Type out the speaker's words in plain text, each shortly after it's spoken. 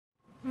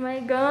Oh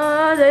my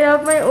god, I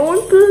have my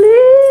own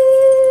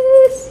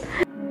place!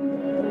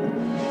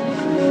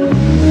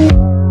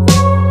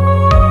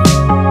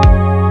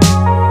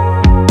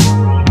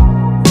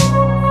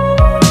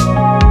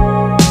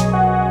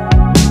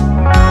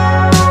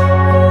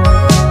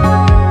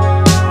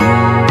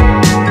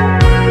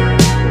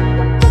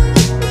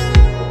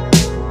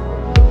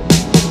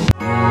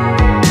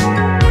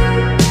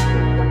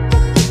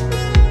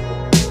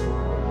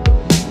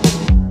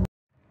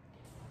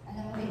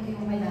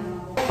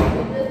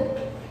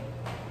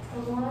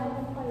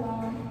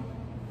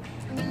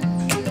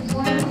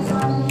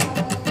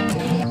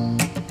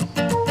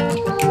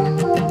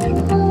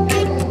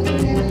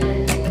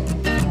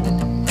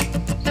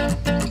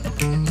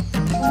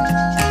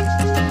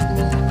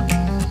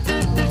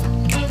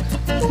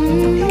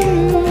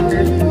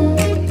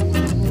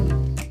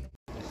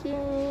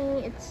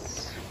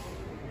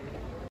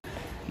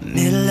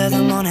 Middle of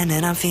the morning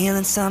and I'm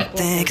feeling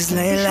something, cause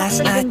late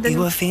last night you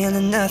were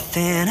feeling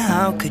nothing.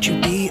 How could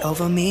you be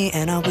over me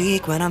in a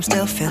week when I'm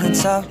still feeling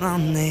so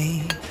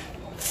lonely?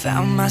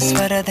 Found my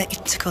sweater that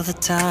you took all the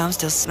time,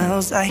 still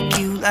smells like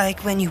you,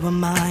 like when you were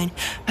mine.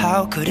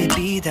 How could it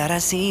be that I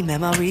see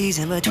memories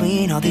in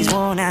between all these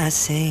worn out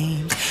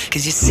seams?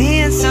 Cause you're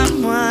seeing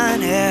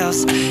someone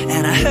else,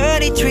 and I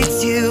heard he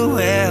treats you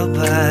well,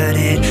 but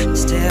it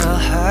still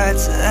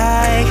hurts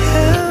like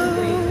hell.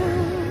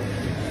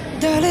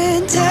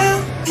 Darling, tell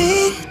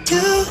me,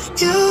 do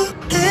you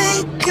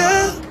think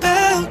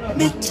about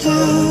me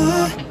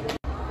too?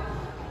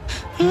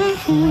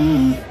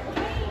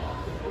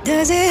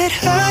 Does it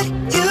hurt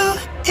you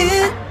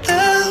in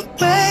the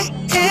way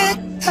it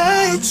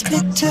hurts me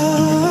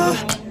too?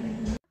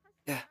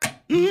 Yeah.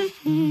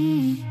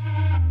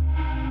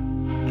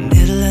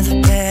 Middle of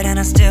the bed and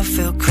I still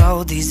feel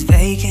cold. These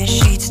vacant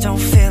sheets don't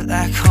feel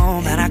like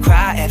home, and I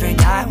cry every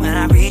night when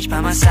I reach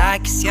by my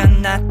side, cause you're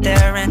not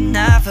there, and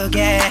I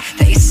forget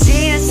that you're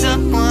seeing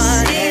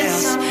someone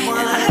else.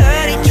 And I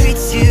heard he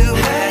treats you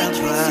well,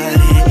 but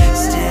it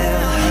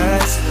still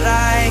hurts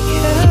like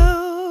hell.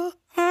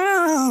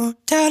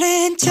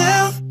 Darling,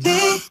 tell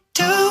me,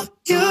 do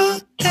you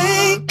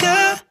think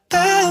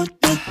about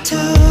me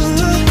too?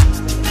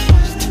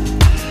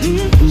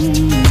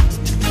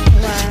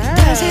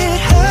 Does it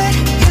hurt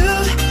you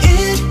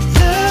in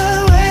the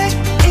way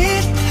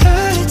it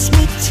hurts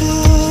me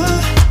too?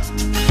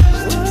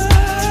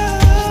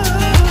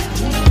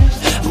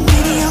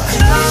 When you're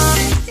close.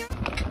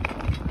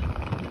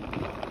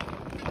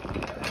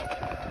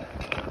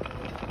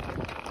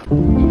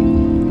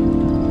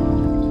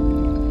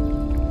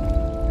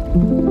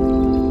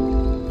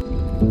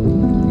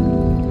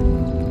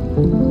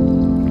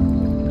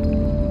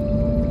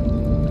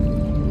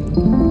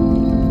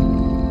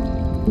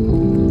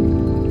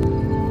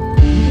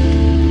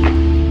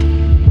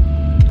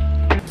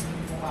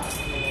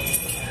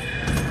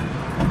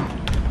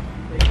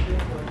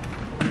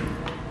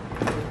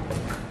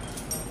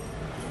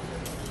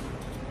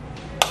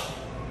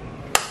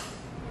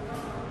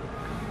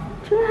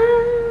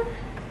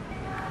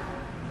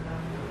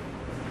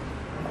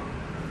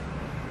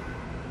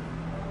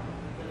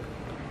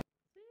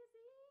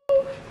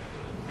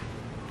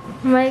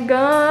 Oh my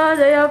god,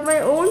 I have my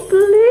own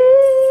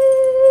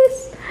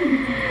place!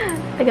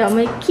 I got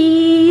my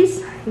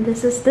keys.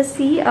 This is the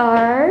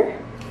CR.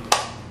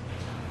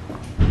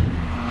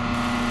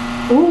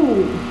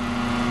 Ooh!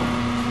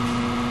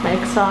 My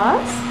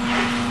exhaust.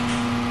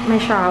 My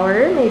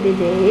shower, my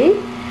bidet.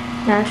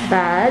 Not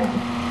bad.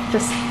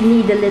 Just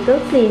need a little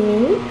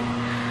cleaning.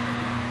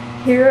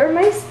 Here are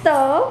my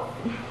stuff.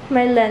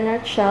 My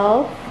Leonard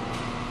shelf.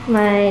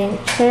 My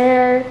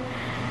chair.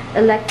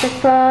 Electric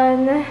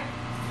fan.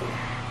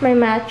 My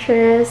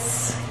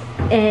mattress,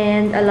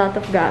 and a lot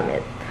of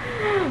gamit.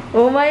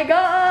 Oh my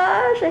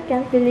gosh! I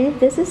can't believe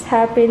this is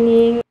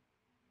happening.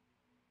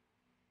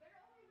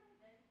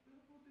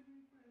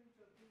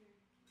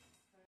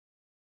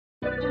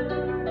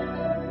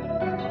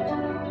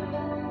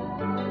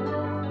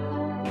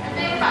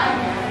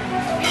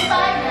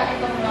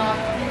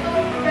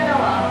 Itong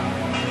dalawa,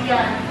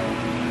 yan.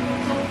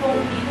 Sumpong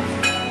dito.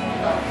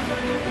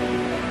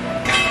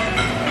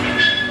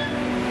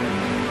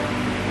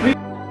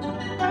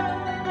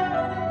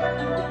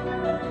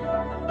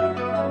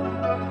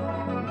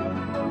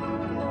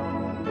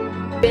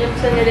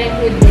 Pinuksan nila yung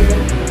hood nila.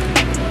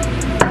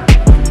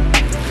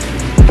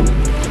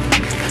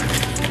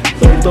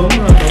 Ito mo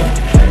na to?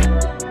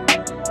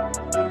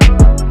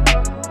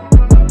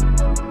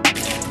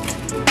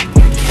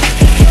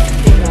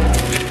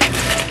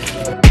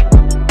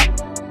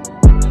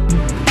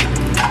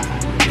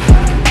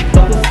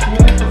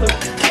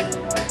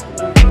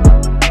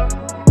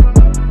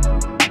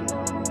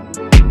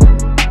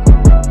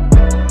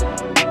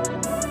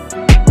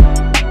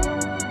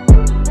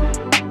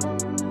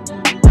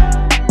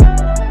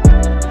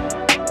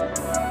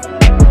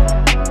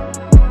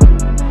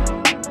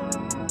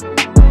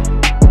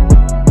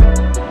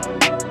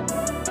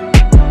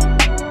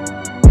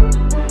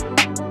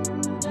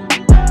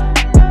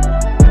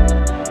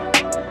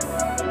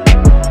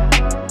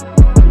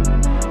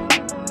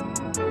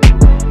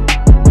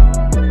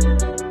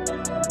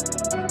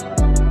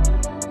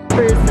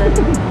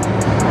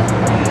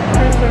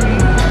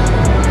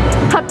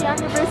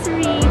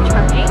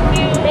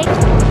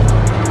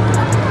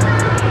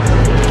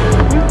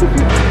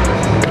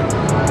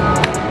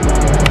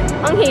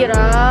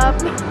 hirap.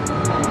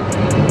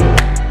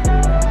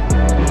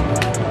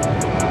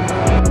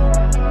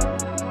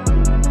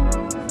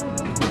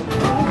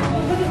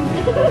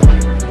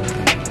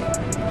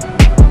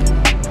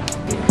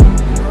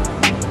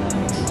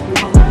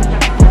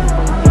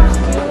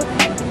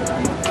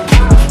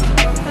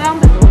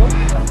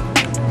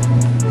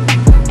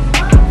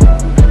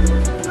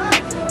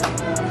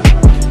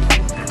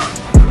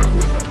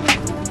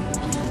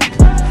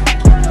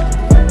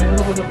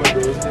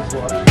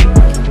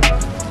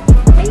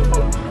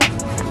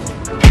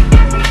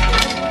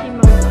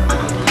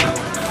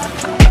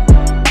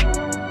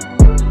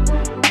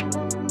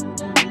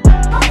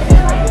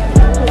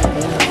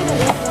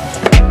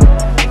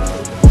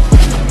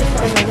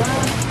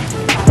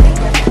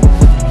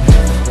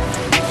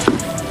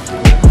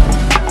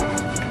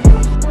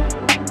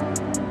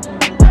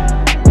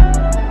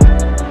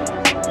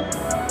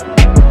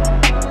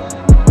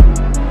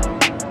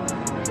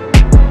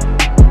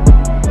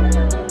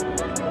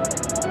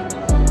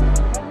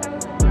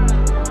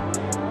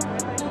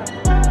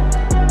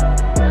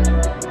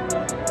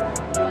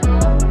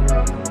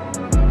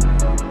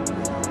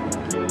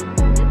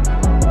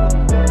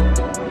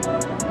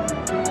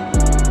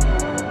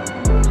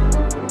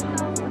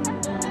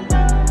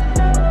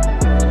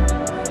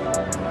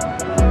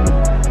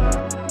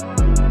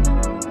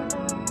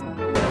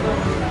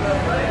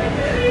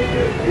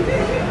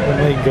 Oh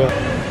my god.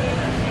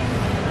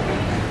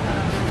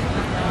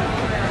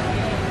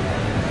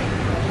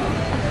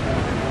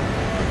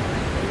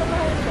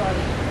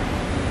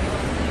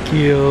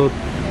 Cute.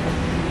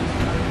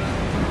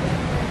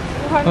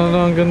 Ano,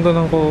 ang ganda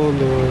ng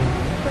color.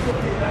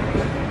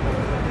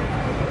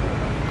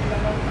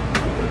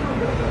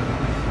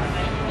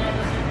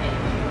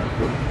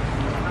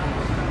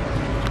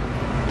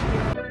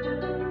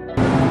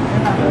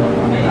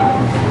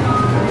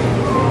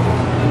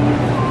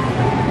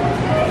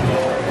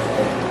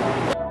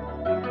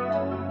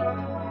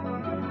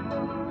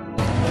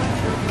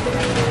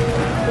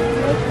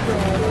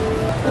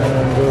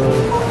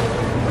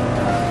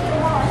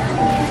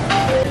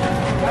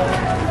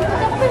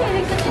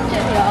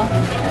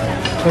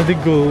 Pwede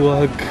go,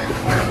 wag.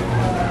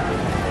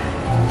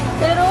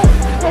 Pero,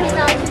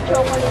 kahinaan si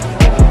chocolate.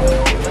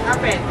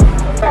 Apen.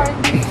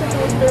 Party sa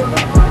winter.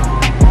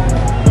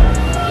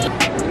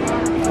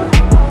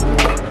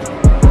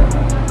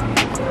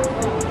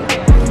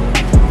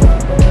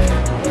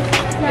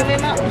 Sabi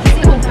mo, si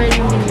Hooper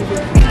yung binili.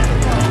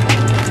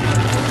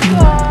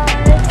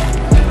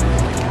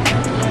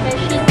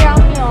 Machine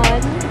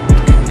ramyon.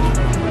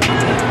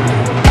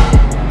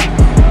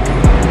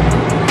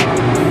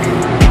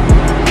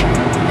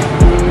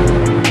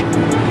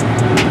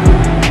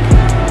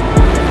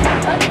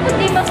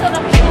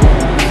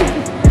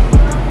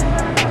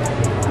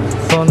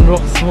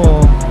 Sunrocks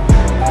mo.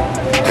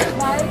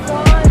 My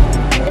God!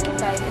 Ito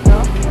tayo ito?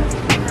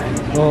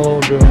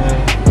 Oo,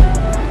 ganun.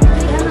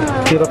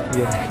 Hirap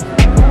yan.